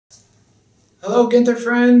Hello, Ginther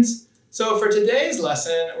friends. So for today's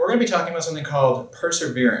lesson, we're going to be talking about something called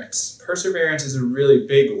perseverance. Perseverance is a really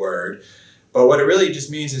big word, but what it really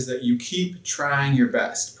just means is that you keep trying your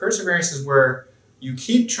best. Perseverance is where you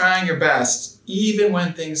keep trying your best even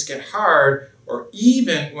when things get hard, or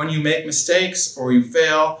even when you make mistakes or you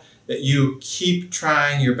fail, that you keep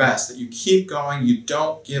trying your best, that you keep going, you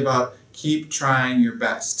don't give up, keep trying your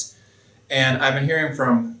best. And I've been hearing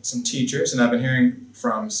from some teachers, and I've been hearing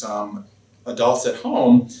from some adults at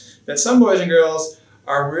home that some boys and girls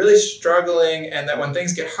are really struggling, and that when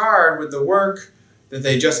things get hard with the work, that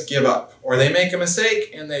they just give up, or they make a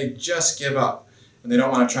mistake and they just give up and they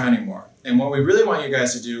don't want to try anymore. And what we really want you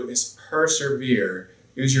guys to do is persevere.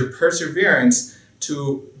 Use your perseverance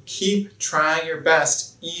to keep trying your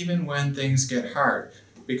best even when things get hard,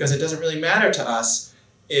 because it doesn't really matter to us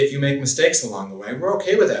if you make mistakes along the way. We're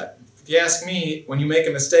okay with that. If you ask me, when you make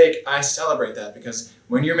a mistake, I celebrate that, because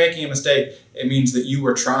when you're making a mistake, it means that you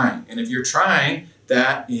were trying. And if you're trying,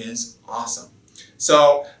 that is awesome.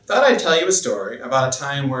 So I thought I'd tell you a story about a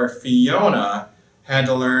time where Fiona had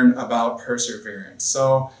to learn about perseverance.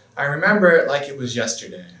 So I remember it like it was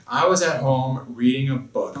yesterday. I was at home reading a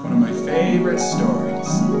book, one of my favorite stories.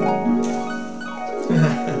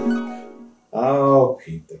 Oh,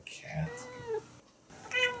 Pete the cat.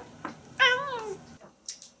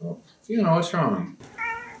 Oh, Fiona, what's wrong?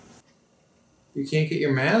 You can't get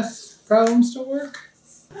your math problems to work?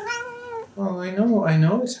 Oh, I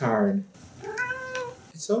know it's hard.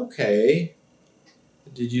 It's okay.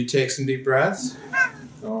 Did you take some deep breaths?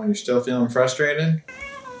 Oh, you're still feeling frustrated?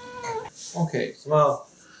 Okay, well,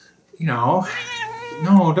 no,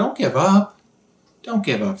 don't give up. Don't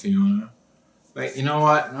give up, Fiona. But you know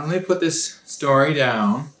what? Let me put this story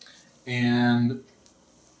down, and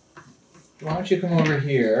why don't you come over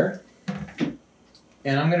here,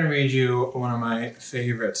 and I'm going to read you one of my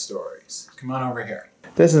favorite stories. Come on over here.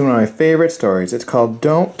 This is one of my favorite stories. It's called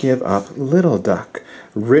Don't Give Up, Little Duck,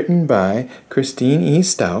 written by Christine E.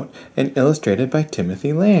 Stout and illustrated by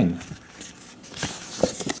Timothy Lang.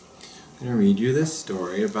 I'm going to read you this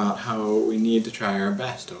story about how we need to try our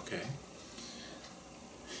best, okay?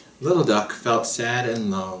 Little Duck felt sad and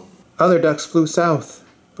low. Other ducks flew south,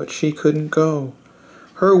 but she couldn't go.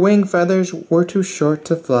 Her wing feathers were too short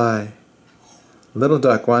to fly. Little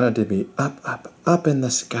Duck wanted to be up, up, up in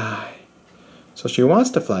the sky. So she wants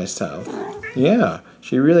to fly south. Yeah,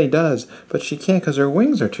 she really does, but she can't because her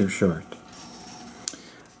wings are too short.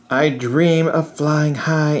 I dream of flying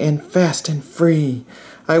high and fast and free.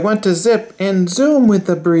 I want to zip and zoom with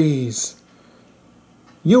the breeze.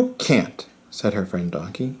 You can't, said her friend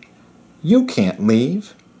Donkey. You can't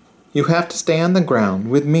leave. You have to stay on the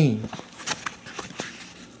ground with me.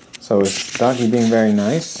 So is Donkey being very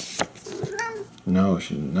nice? No,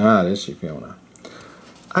 she's not, is she, Fiona?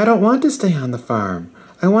 I don't want to stay on the farm.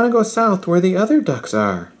 I want to go south where the other ducks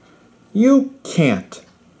are. You can't.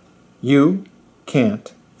 You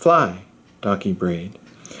can't fly, Donkey brayed.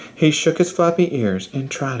 He shook his floppy ears and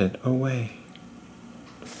trotted away.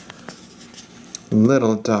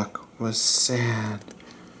 Little Duck was sad.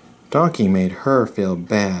 Donkey made her feel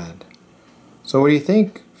bad. So what do you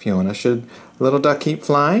think, Fiona? Should Little Duck keep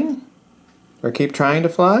flying? Or keep trying to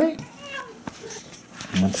fly?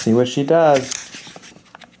 Let's see what she does.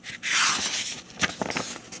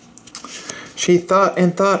 She thought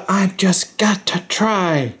and thought, I've just got to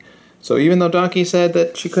try. So even though Donkey said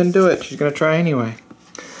that she couldn't do it, she's going to try anyway.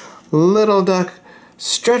 Little Duck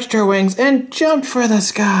stretched her wings and jumped for the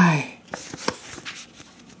sky.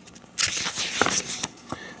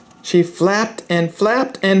 She flapped and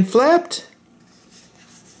flapped and flapped.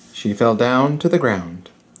 She fell down to the ground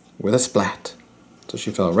with a splat. So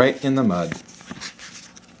she fell right in the mud.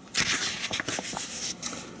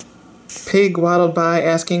 Pig waddled by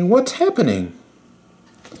asking, what's happening?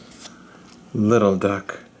 Little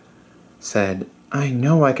Duck said, I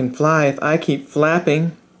know I can fly if I keep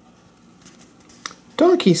flapping.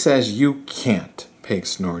 Donkey says you can't, Pig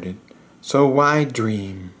snorted, so why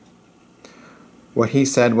dream? What he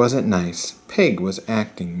said wasn't nice. Pig was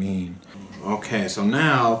acting mean. Okay, so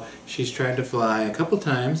now she's tried to fly a couple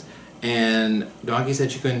times, and Donkey said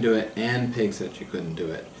she couldn't do it, and Pig said she couldn't do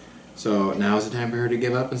it. So now is the time for her to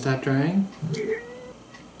give up and stop trying?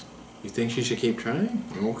 You think she should keep trying?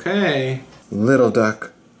 Okay. Little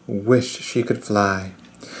Duck wished she could fly.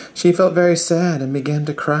 She felt very sad and began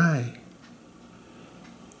to cry.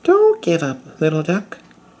 Don't give up, Little Duck,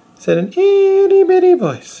 said an itty-bitty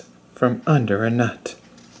voice from under a nut.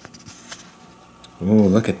 Oh,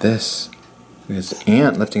 look at this. There's an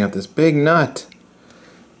ant lifting up this big nut.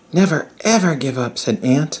 Never ever give up, said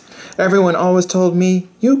Ant. Everyone always told me,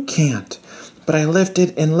 you can't. But I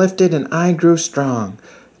lifted and lifted and I grew strong.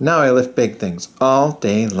 Now I lift big things all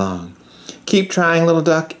day long. Keep trying, little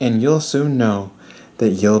duck, and you'll soon know that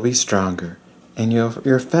you'll be stronger and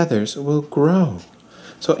your feathers will grow.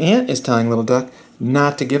 So Ant is telling little duck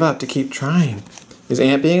not to give up, to keep trying. Is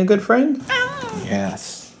Ant being a good friend?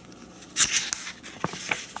 Yes.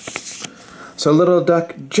 So little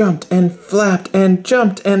duck jumped and flapped and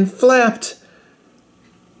jumped and flapped.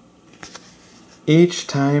 Each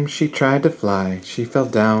time she tried to fly, she fell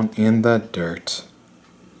down in the dirt.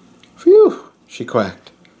 Phew, she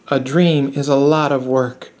quacked. A dream is a lot of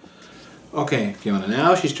work. Okay, Fiona,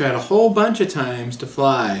 now she's tried a whole bunch of times to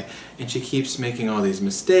fly, and she keeps making all these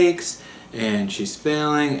mistakes, and she's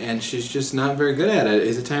failing, and she's just not very good at it.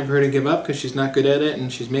 Is it time for her to give up because she's not good at it,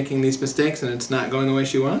 and she's making these mistakes, and it's not going the way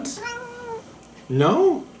she wants?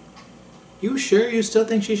 No? You sure you still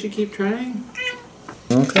think she should keep trying?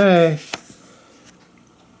 Okay.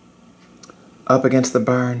 Up against the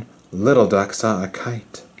barn, little duck saw a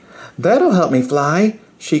kite. That'll help me fly,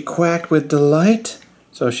 she quacked with delight.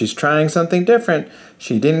 So she's trying something different.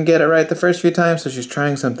 She didn't get it right the first few times, so she's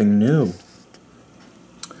trying something new.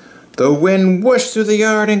 The wind whooshed through the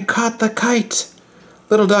yard and caught the kite.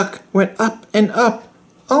 Little duck went up and up,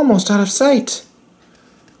 almost out of sight.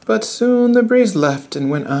 But soon the breeze left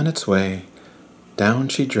and went on its way. Down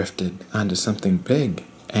she drifted onto something big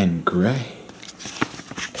and gray.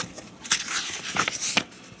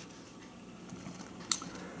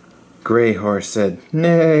 Gray horse said,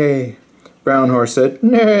 "Nay." Brown horse said,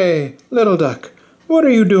 "Nay, little duck, what are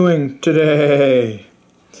you doing today?"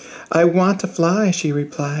 "I want to fly," she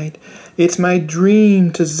replied. "It's my dream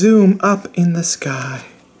to zoom up in the sky."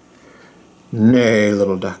 "Nay,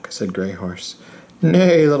 little duck," said Gray horse.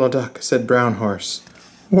 "Nay, little duck," said Brown horse.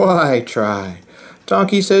 "Why try?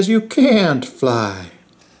 Donkey says you can't fly."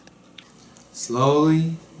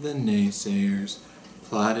 Slowly the naysayers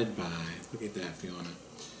plodded by. Look at that, Fiona.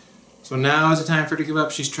 So now is the time for her to give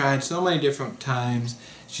up. She's tried so many different times.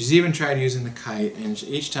 She's even tried using the kite, and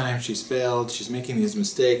each time she's failed. She's making these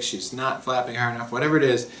mistakes. She's not flapping hard enough. Whatever it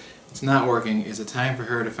is, it's not working. It's a time for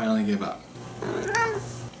her to finally give up.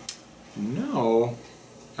 No.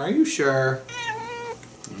 Are you sure?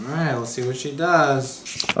 Alright, let's see what she does.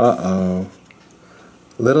 Uh-oh.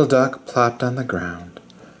 Little duck plopped on the ground.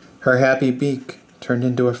 Her happy beak turned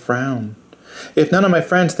into a frown. If none of my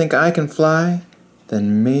friends think I can fly,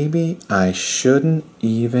 then maybe I shouldn't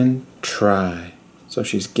even try. So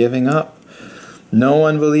she's giving up. No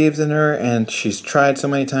one believes in her, and she's tried so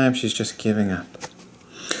many times, she's just giving up.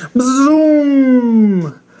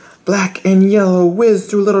 Zoom! Black and yellow whizzed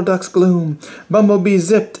through little duck's gloom. Bumblebee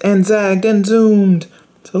zipped and zagged and zoomed.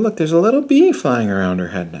 So look, there's a little bee flying around her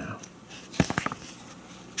head now.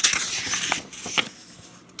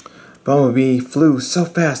 Bumblebee flew so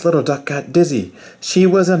fast, little duck got dizzy. She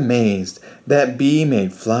was amazed. That bee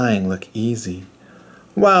made flying look easy.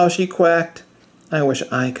 "Wow," she quacked. "I wish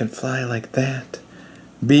I could fly like that."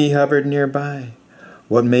 Bee hovered nearby.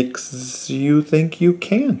 "What makes you think you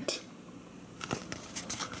can't?"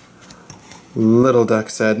 Little duck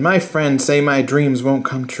said, "My friends say my dreams won't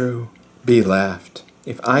come true." Bee laughed.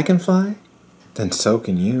 "If I can fly, then so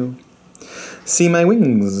can you. See, my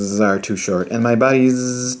wings are too short and my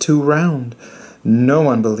body's too round. No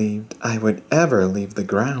one believed I would ever leave the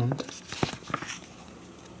ground."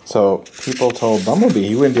 So people told Bumblebee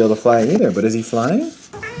he wouldn't be able to fly either, but is he flying?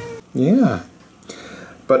 Yeah.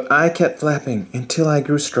 "But I kept flapping until I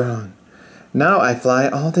grew strong. Now I fly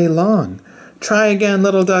all day long. Try again,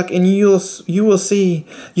 little duck, and you will see.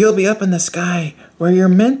 You'll be up in the sky where you're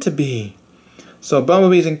meant to be." So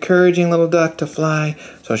Bumblebee's encouraging little duck to fly,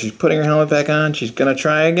 so she's putting her helmet back on. She's gonna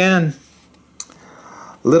try again.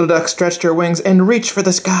 Little duck stretched her wings and reached for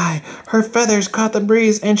the sky. Her feathers caught the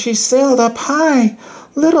breeze and she sailed up high.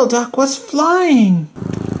 Little duck was flying.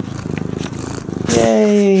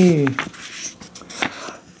 Yay!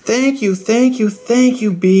 Thank you, thank you, thank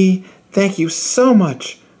you, bee. Thank you so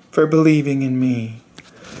much for believing in me.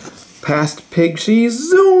 Past pig she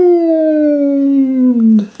zoomed.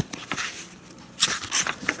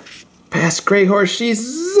 Past gray horse she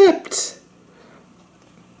zipped.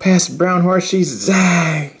 Past brown horse she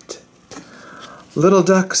zagged. Little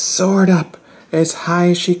duck soared up as high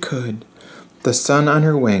as she could. The sun on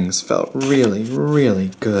her wings felt really,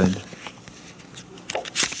 really good.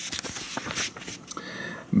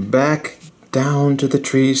 Back down to the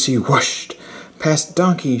trees she whooshed. Past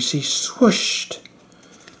Donkey she swooshed.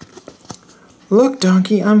 "Look,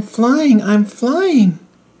 Donkey, I'm flying, I'm flying."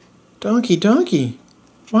 "Donkey, Donkey,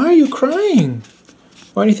 why are you crying?"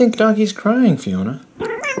 Why do you think Donkey's crying, Fiona?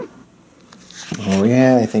 Oh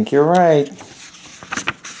yeah, I think you're right.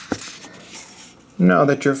 Now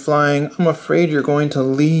that you're flying, I'm afraid you're going to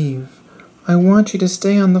leave. I want you to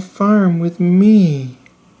stay on the farm with me.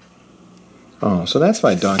 Oh, so that's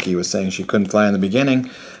why Donkey was saying she couldn't fly in the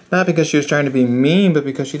beginning. Not because she was trying to be mean, but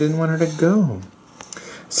because she didn't want her to go.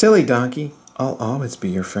 Silly Donkey, I'll always be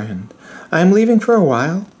your friend. I'm leaving for a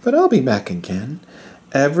while, but I'll be back again.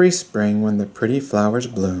 Every spring when the pretty flowers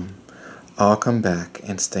bloom, I'll come back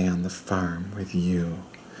and stay on the farm with you.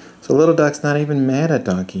 So Little Duck's not even mad at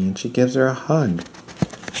Donkey, and she gives her a hug.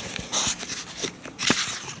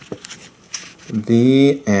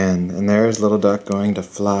 The end. And there's Little Duck going to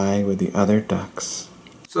fly with the other ducks.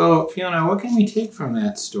 So, Fiona, what can we take from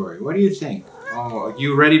that story? What do you think? Oh,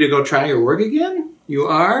 you ready to go try your work again? You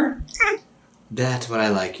are? That's what I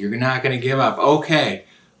like. You're not going to give up. Okay,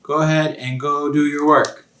 go ahead and go do your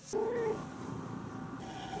work.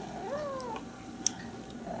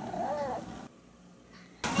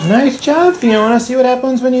 Nice job, Fiona. See what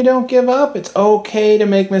happens when you don't give up? It's okay to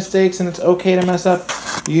make mistakes and it's okay to mess up.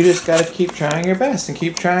 You just gotta keep trying your best and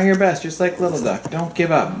keep trying your best, just like Little Duck. Don't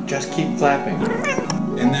give up. Just keep flapping.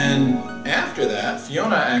 And then after that,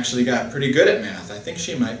 Fiona actually got pretty good at math. I think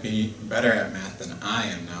she might be better at math than I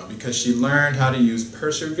am now because she learned how to use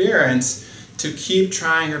perseverance to keep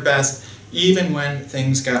trying her best even when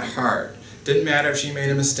things got hard. Didn't matter if she made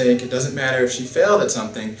a mistake, it doesn't matter if she failed at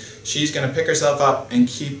something, she's going to pick herself up and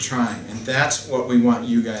keep trying. And that's what we want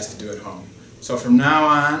you guys to do at home. So from now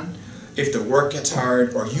on, if the work gets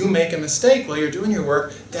hard or you make a mistake while you're doing your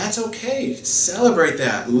work, that's okay. Celebrate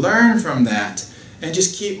that, learn from that, and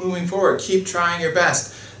just keep moving forward. Keep trying your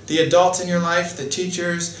best. The adults in your life, the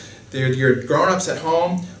teachers, your grown-ups at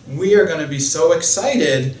home, we are going to be so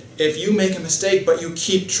excited if you make a mistake but you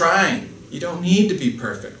keep trying. You don't need to be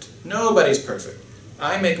perfect. Nobody's perfect.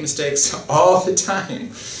 I make mistakes all the time.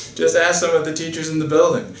 Just ask some of the teachers in the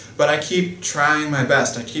building. But I keep trying my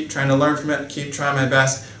best. I keep trying to learn from it, keep trying my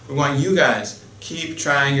best. We want you guys, keep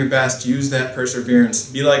trying your best, use that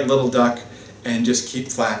perseverance, be like Little Duck, and just keep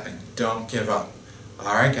flapping. Don't give up.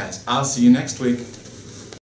 Alright guys, I'll see you next week.